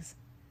diseases.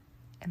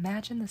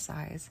 Imagine the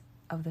size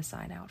of the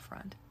sign out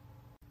front.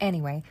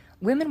 Anyway,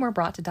 women were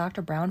brought to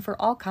Dr. Brown for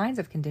all kinds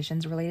of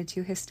conditions related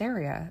to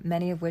hysteria,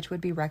 many of which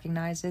would be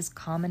recognized as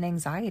common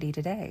anxiety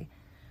today.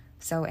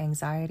 So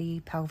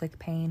anxiety, pelvic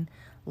pain,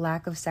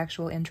 lack of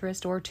sexual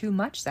interest, or too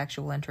much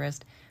sexual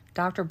interest,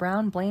 Dr.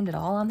 Brown blamed it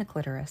all on the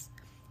clitoris.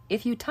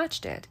 If you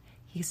touched it,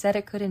 he said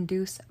it could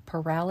induce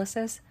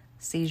paralysis,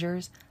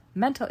 seizures,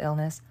 mental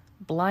illness,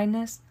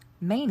 blindness,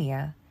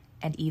 mania,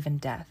 and even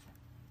death.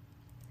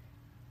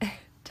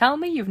 Tell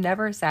me you've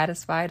never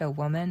satisfied a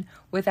woman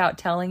without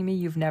telling me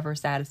you've never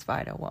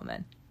satisfied a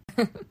woman.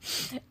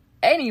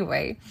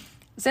 Anyway,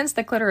 since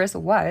the clitoris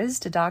was,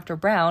 to Dr.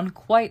 Brown,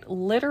 quite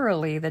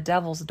literally the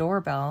devil's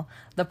doorbell,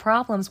 the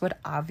problems would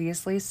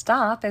obviously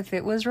stop if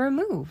it was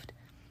removed.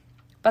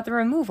 But the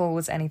removal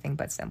was anything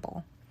but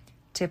simple.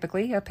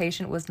 Typically, a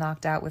patient was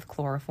knocked out with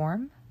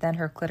chloroform, then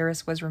her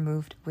clitoris was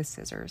removed with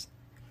scissors.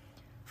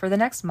 For the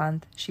next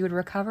month, she would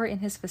recover in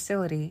his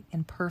facility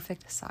in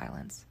perfect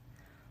silence.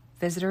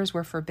 Visitors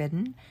were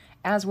forbidden,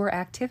 as were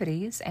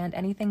activities and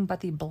anything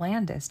but the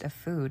blandest of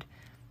food.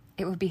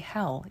 It would be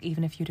hell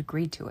even if you'd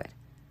agreed to it.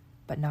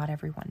 But not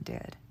everyone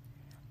did.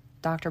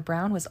 Dr.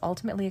 Brown was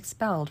ultimately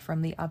expelled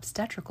from the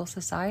Obstetrical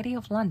Society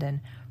of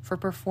London for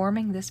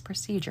performing this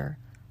procedure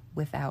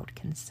without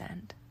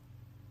consent.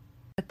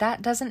 But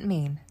that doesn't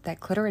mean that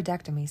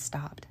clitoridectomy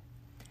stopped.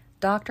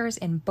 Doctors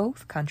in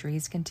both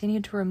countries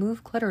continued to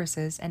remove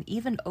clitorises and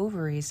even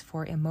ovaries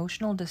for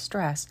emotional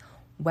distress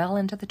well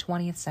into the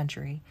 20th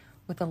century,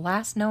 with the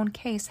last known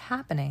case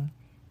happening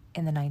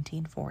in the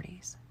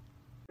 1940s.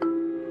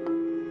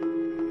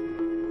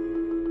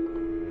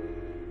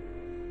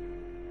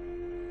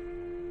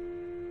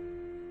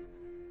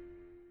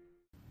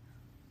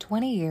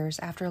 "20 years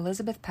after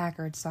Elizabeth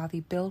Packard saw the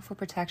Bill for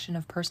Protection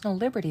of Personal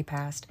Liberty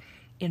passed,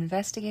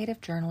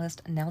 investigative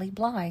journalist Nellie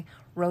Bly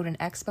wrote an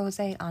expose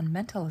on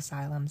mental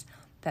asylums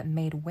that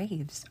made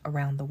waves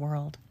around the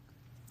world.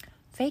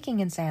 Faking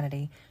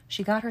insanity,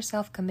 she got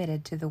herself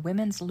committed to the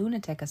Women's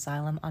Lunatic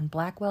Asylum on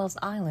Blackwell's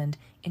Island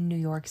in New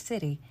York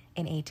City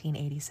in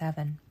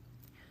 1887.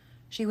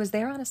 She was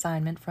there on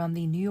assignment from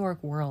the New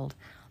York World,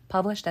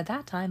 published at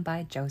that time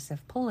by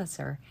Joseph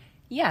Pulitzer.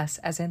 Yes,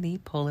 as in the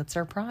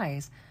Pulitzer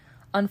Prize.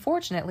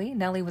 Unfortunately,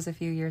 Nellie was a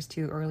few years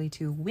too early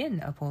to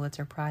win a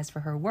Pulitzer Prize for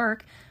her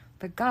work,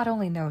 but God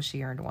only knows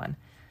she earned one.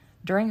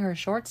 During her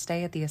short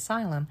stay at the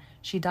asylum,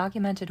 she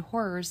documented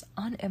horrors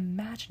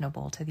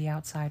unimaginable to the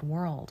outside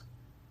world.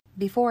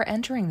 Before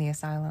entering the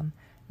asylum,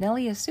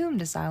 Nellie assumed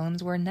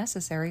asylums were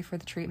necessary for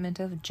the treatment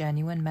of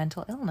genuine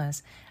mental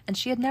illness, and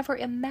she had never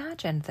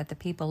imagined that the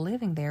people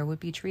living there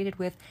would be treated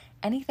with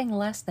anything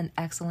less than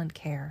excellent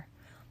care.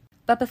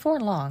 But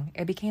before long,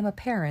 it became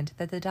apparent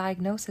that the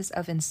diagnosis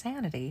of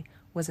insanity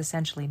was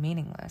essentially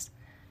meaningless.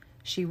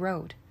 She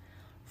wrote,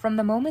 "From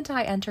the moment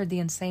I entered the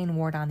insane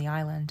ward on the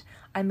island,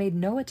 I made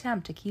no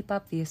attempt to keep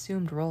up the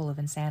assumed role of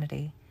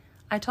insanity.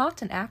 I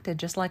talked and acted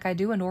just like I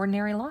do in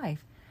ordinary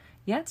life.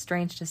 Yet,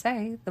 strange to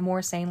say, the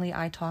more sanely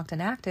I talked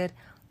and acted,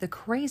 the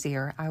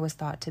crazier I was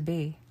thought to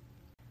be."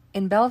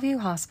 In Bellevue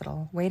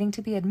Hospital, waiting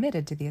to be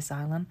admitted to the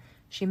asylum,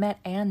 she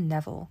met Anne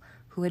Neville,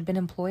 who had been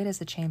employed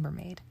as a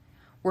chambermaid.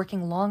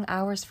 Working long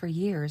hours for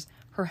years,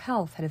 her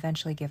health had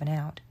eventually given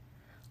out.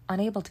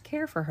 Unable to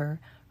care for her,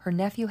 her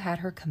nephew had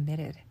her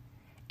committed.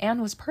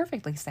 Anne was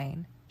perfectly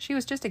sane. She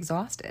was just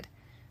exhausted.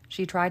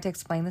 She tried to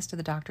explain this to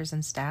the doctors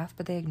and staff,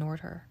 but they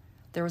ignored her.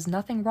 There was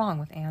nothing wrong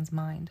with Anne's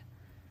mind.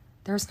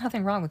 There was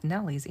nothing wrong with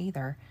Nellie's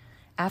either.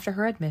 After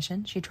her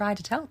admission, she tried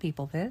to tell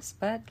people this,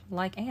 but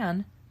like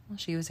Anne,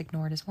 she was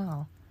ignored as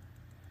well.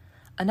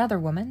 Another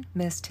woman,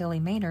 Miss Tilly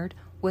Maynard,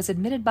 was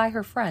admitted by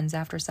her friends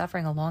after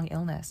suffering a long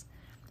illness.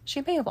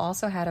 She may have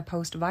also had a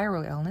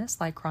post-viral illness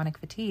like chronic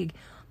fatigue,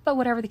 but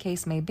whatever the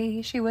case may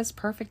be, she was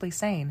perfectly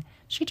sane.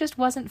 She just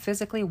wasn't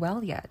physically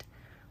well yet.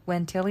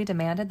 When Tilly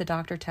demanded the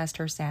doctor test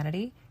her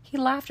sanity, he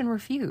laughed and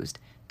refused,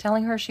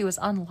 telling her she was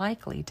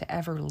unlikely to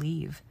ever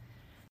leave.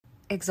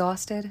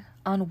 Exhausted,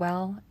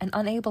 unwell, and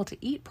unable to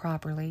eat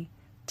properly,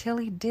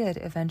 Tilly did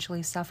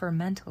eventually suffer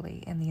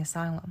mentally in the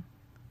asylum.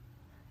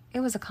 It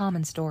was a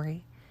common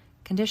story.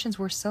 Conditions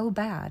were so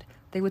bad,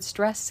 they would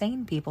stress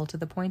sane people to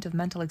the point of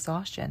mental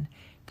exhaustion,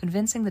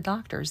 convincing the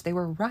doctors they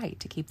were right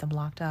to keep them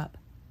locked up.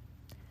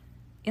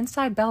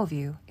 Inside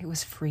Bellevue, it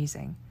was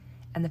freezing,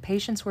 and the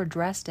patients were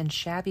dressed in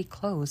shabby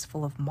clothes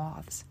full of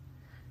moths.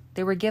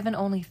 They were given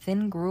only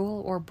thin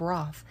gruel or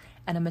broth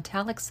and a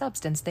metallic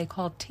substance they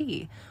called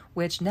tea,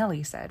 which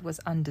Nellie said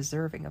was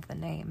undeserving of the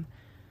name.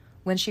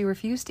 When she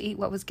refused to eat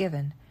what was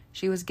given,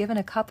 she was given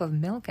a cup of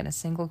milk and a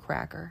single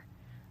cracker.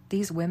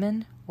 These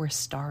women were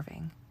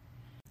starving.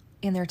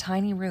 In their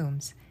tiny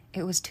rooms,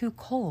 it was too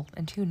cold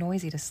and too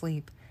noisy to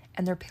sleep,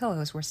 and their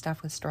pillows were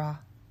stuffed with straw.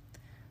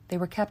 They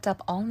were kept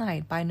up all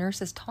night by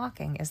nurses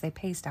talking as they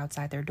paced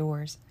outside their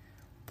doors.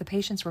 The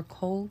patients were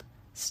cold,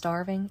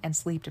 starving, and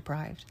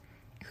sleep-deprived.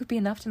 It would be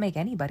enough to make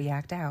anybody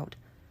act out.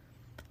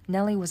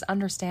 Nellie was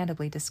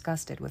understandably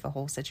disgusted with the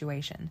whole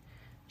situation.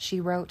 She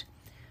wrote,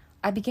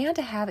 "I began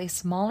to have a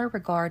smaller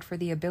regard for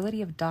the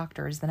ability of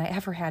doctors than I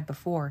ever had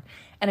before,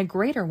 and a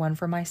greater one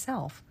for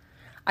myself.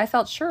 I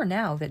felt sure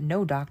now that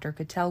no doctor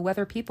could tell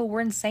whether people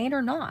were insane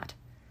or not."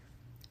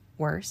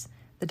 Worse,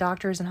 the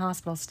doctors and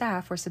hospital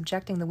staff were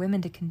subjecting the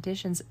women to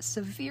conditions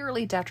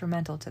severely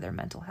detrimental to their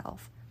mental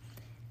health.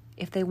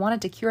 If they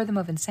wanted to cure them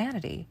of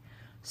insanity,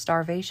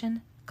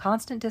 starvation,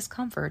 constant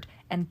discomfort,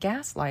 and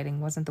gaslighting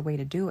wasn't the way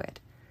to do it.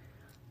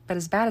 But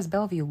as bad as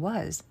Bellevue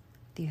was,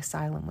 the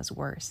asylum was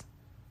worse.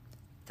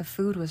 The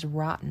food was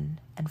rotten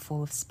and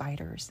full of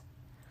spiders.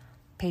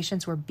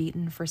 Patients were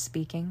beaten for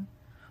speaking.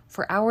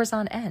 For hours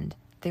on end,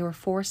 they were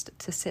forced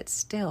to sit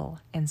still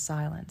in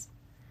silence.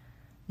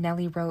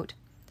 Nellie wrote,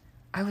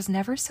 "I was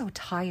never so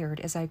tired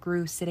as I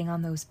grew sitting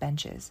on those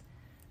benches.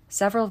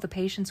 Several of the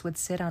patients would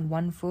sit on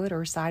one foot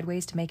or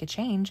sideways to make a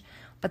change,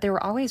 but they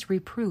were always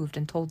reproved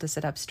and told to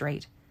sit up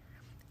straight.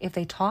 If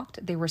they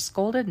talked, they were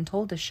scolded and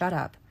told to shut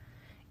up.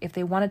 If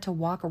they wanted to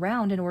walk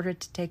around in order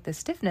to take the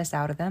stiffness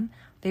out of them,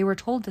 they were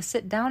told to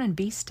sit down and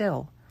be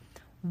still.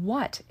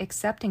 What,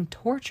 excepting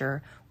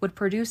torture, would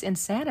produce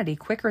insanity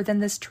quicker than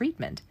this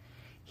treatment?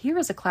 Here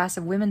is a class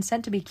of women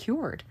sent to be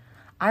cured.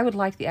 I would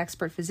like the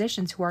expert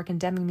physicians who are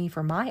condemning me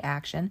for my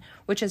action,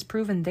 which has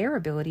proven their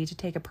ability to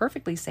take a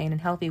perfectly sane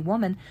and healthy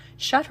woman,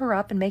 shut her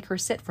up and make her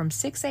sit from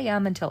 6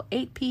 a.m. until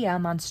 8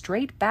 p.m. on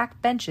straight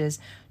back benches,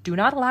 do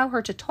not allow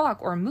her to talk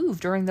or move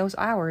during those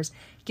hours,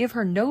 give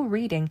her no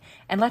reading,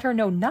 and let her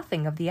know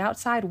nothing of the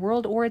outside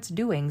world or its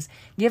doings,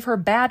 give her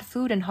bad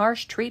food and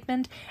harsh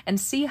treatment, and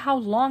see how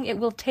long it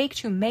will take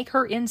to make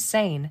her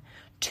insane.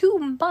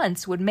 2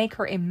 months would make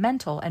her a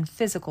mental and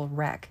physical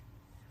wreck."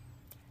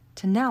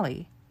 To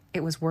Nellie,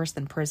 it was worse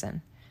than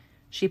prison.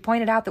 She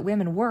pointed out that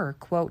women were,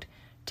 quote,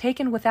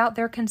 "taken without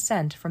their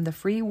consent from the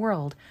free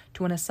world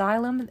to an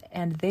asylum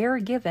and there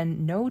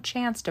given no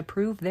chance to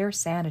prove their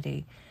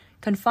sanity,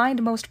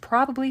 confined most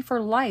probably for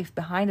life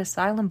behind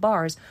asylum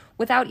bars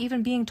without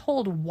even being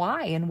told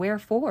why and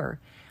wherefore.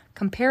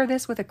 Compare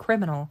this with a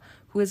criminal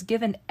who is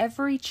given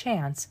every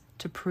chance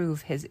to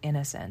prove his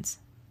innocence."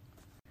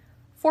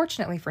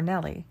 Fortunately for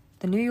Nellie,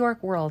 the New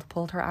York World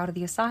pulled her out of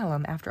the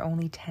asylum after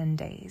only 10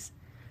 days.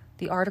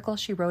 The articles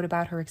she wrote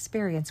about her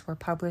experience were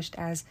published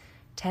as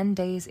 10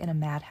 Days in a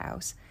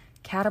Madhouse,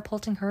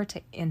 catapulting her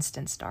to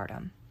instant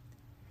stardom.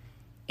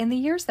 In the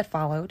years that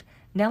followed,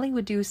 Nellie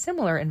would do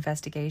similar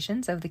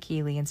investigations of the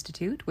Keeley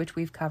Institute, which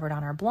we've covered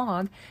on our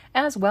blog,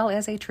 as well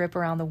as a trip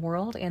around the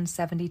world in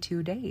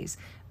 72 days,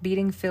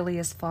 beating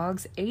Phileas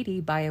Fogg's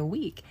 80 by a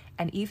week,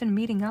 and even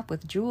meeting up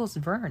with Jules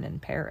Verne in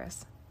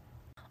Paris.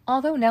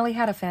 Although Nellie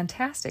had a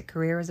fantastic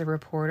career as a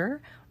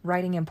reporter,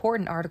 writing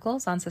important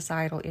articles on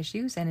societal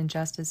issues and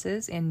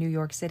injustices in New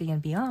York City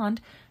and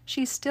beyond,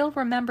 she's still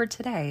remembered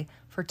today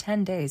for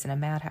 10 Days in a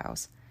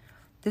Madhouse.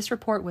 This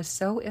report was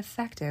so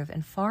effective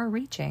and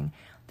far-reaching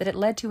that it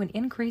led to an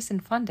increase in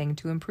funding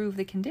to improve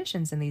the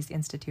conditions in these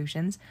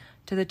institutions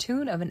to the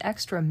tune of an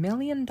extra $1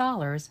 million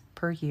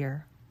per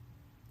year.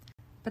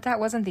 But that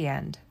wasn't the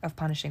end of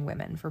punishing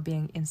women for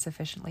being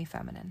insufficiently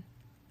feminine.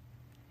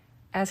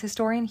 As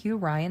historian Hugh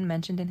Ryan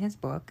mentioned in his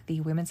book,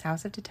 The Women's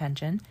House of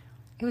Detention,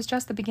 it was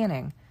just the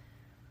beginning.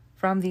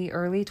 From the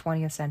early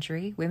 20th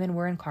century, women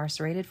were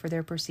incarcerated for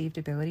their perceived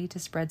ability to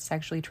spread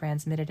sexually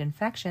transmitted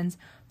infections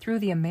through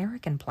the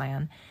American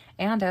plan,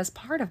 and as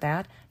part of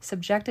that,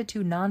 subjected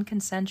to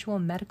non-consensual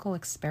medical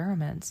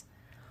experiments.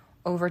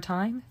 Over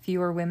time,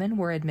 fewer women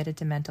were admitted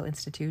to mental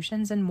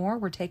institutions and more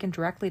were taken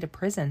directly to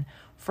prison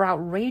for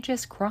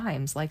outrageous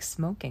crimes like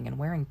smoking and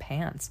wearing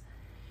pants.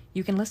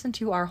 You can listen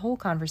to our whole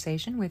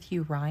conversation with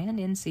Hugh Ryan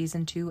in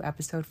Season 2,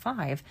 Episode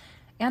 5,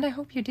 and I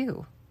hope you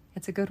do.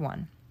 It's a good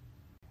one.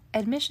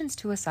 Admissions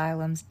to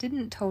asylums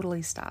didn't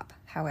totally stop,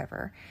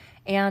 however,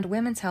 and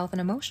women's health and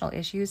emotional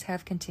issues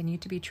have continued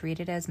to be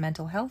treated as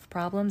mental health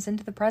problems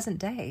into the present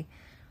day.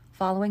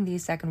 Following the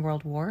Second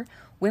World War,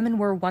 women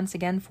were once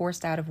again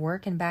forced out of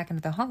work and back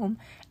into the home,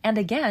 and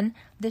again,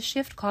 this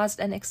shift caused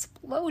an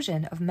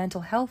explosion of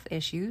mental health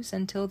issues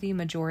until the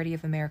majority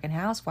of American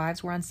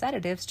housewives were on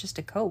sedatives just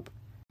to cope.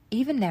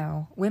 Even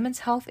now, women's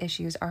health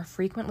issues are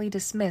frequently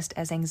dismissed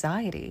as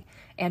anxiety,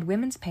 and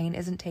women's pain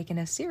isn't taken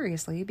as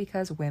seriously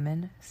because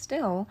women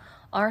still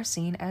are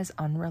seen as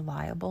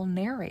unreliable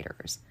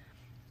narrators.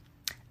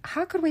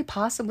 How could we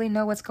possibly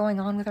know what's going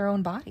on with our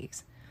own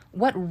bodies?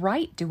 What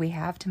right do we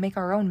have to make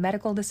our own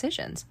medical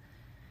decisions?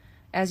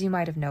 As you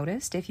might have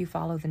noticed, if you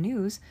follow the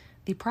news,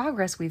 the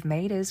progress we've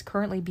made is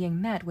currently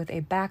being met with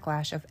a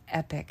backlash of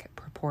epic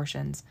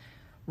proportions.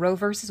 Roe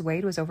v.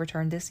 Wade was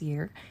overturned this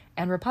year,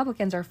 and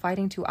Republicans are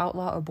fighting to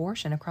outlaw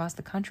abortion across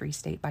the country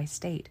state by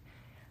state.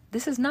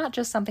 This is not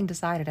just something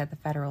decided at the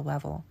federal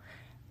level.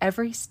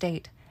 Every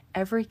state,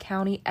 every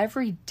county,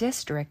 every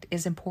district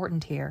is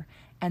important here,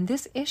 and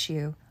this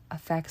issue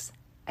affects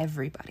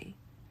everybody.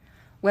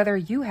 Whether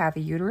you have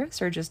a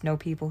uterus or just know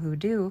people who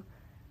do,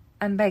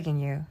 I'm begging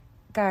you,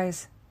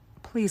 guys,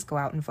 please go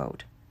out and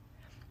vote.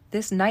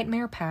 This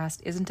nightmare past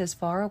isn't as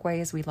far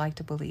away as we'd like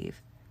to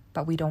believe,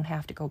 but we don't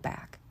have to go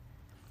back.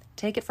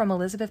 Take it from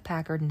Elizabeth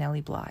Packard and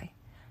Nellie Bly.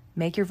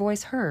 Make your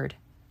voice heard,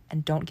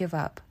 and don't give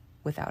up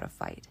without a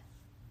fight.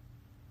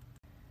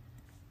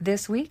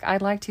 This week,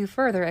 I'd like to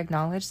further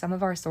acknowledge some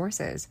of our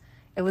sources.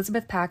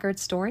 Elizabeth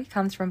Packard's story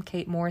comes from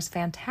Kate Moore's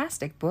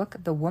fantastic book,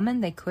 The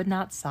Woman They Could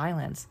Not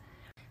Silence.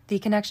 The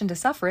connection to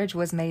suffrage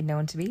was made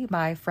known to me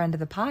by friend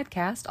of the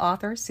podcast,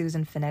 author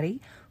Susan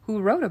Finetti,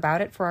 who wrote about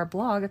it for our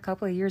blog a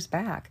couple of years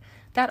back.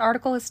 That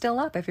article is still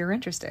up if you're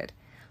interested.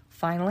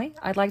 Finally,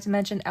 I'd like to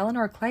mention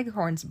Eleanor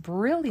Cleghorn's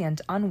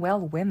brilliant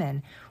Unwell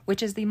Women,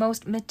 which is the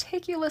most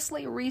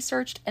meticulously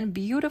researched and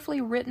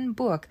beautifully written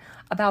book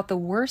about the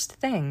worst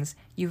things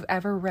you've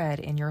ever read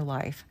in your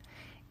life.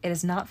 It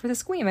is not for the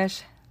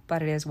squeamish,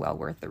 but it is well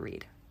worth the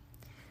read.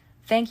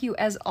 Thank you,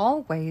 as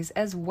always,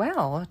 as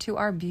well to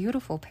our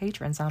beautiful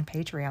patrons on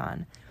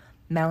Patreon: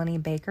 Melanie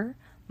Baker,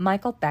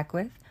 Michael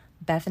Beckwith,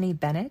 Bethany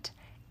Bennett,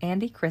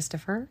 Andy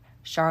Christopher,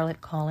 Charlotte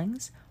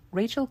Collings,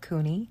 Rachel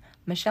Cooney,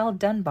 Michelle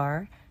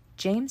Dunbar,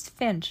 James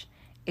Finch,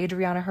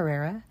 Adriana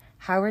Herrera,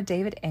 Howard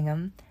David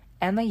Ingham,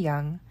 Emma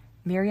Young,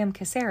 Miriam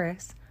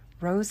Caceres,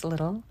 Rose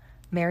Little,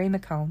 Mary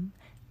McComb,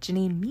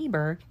 Janine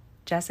Meeberg,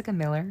 Jessica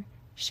Miller,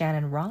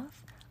 Shannon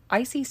Roth,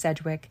 Icy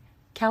Sedgwick,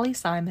 Kelly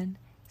Simon,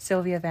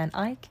 Sylvia Van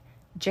Eyck,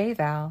 Jay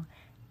Val,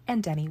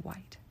 and Denny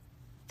White.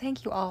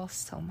 Thank you all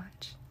so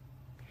much.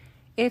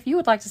 If you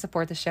would like to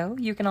support the show,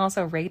 you can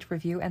also rate,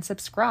 review, and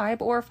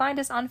subscribe, or find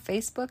us on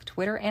Facebook,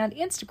 Twitter, and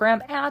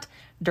Instagram at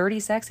Dirty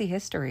Sexy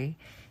History.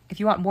 If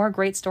you want more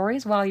great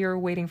stories while you're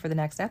waiting for the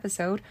next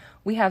episode,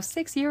 we have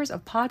 6 years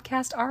of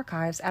podcast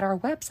archives at our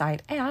website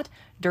at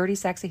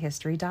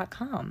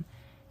dirtysexyhistory.com.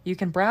 You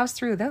can browse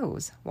through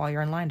those while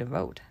you're in line to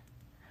vote.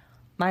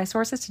 My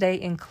sources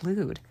today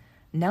include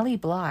Nellie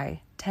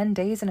Bly, 10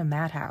 Days in a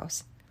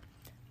Madhouse;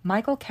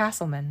 Michael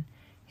Castleman,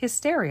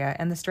 Hysteria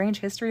and the Strange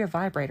History of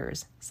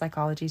Vibrators,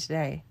 Psychology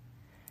Today;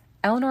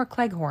 Eleanor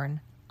Cleghorn,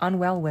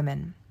 Unwell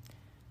Women;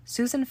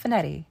 Susan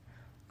Finetti,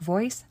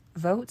 Voice,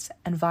 Votes,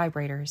 and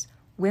Vibrators,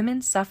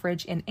 Women's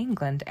Suffrage in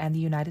England and the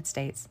United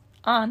States,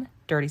 on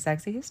Dirty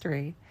Sexy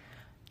History;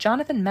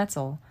 Jonathan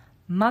Metzl,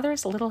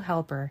 Mother's Little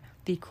Helper,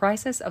 The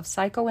Crisis of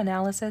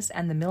Psychoanalysis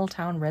and the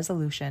Middletown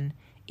Resolution,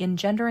 in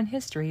Gender and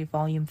History,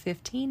 Volume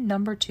 15,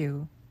 Number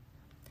 2;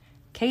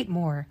 Kate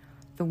Moore,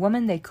 The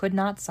Woman They Could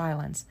Not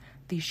Silence,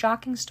 The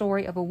Shocking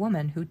Story of a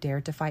Woman Who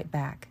Dared to Fight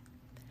Back;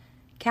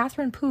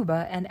 Catherine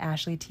Puba and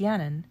Ashley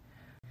Tianen,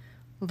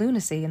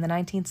 Lunacy in the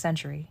 19th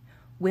Century,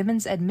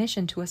 Women's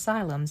Admission to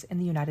Asylums in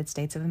the United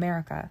States of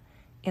America,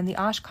 in the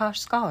Oshkosh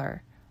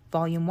Scholar,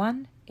 Volume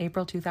 1,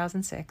 April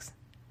 2006;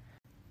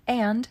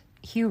 and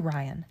Hugh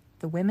Ryan,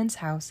 The Women's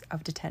House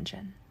of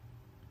Detention.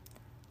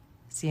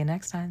 See you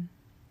next time.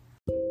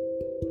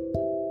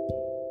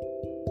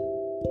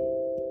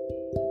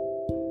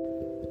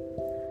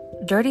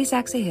 Dirty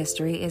Sexy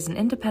History is an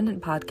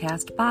independent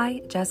podcast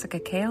by Jessica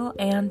Kale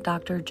and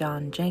Dr.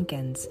 John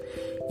Jenkins.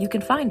 You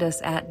can find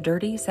us at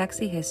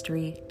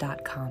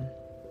dirtysexyhistory.com.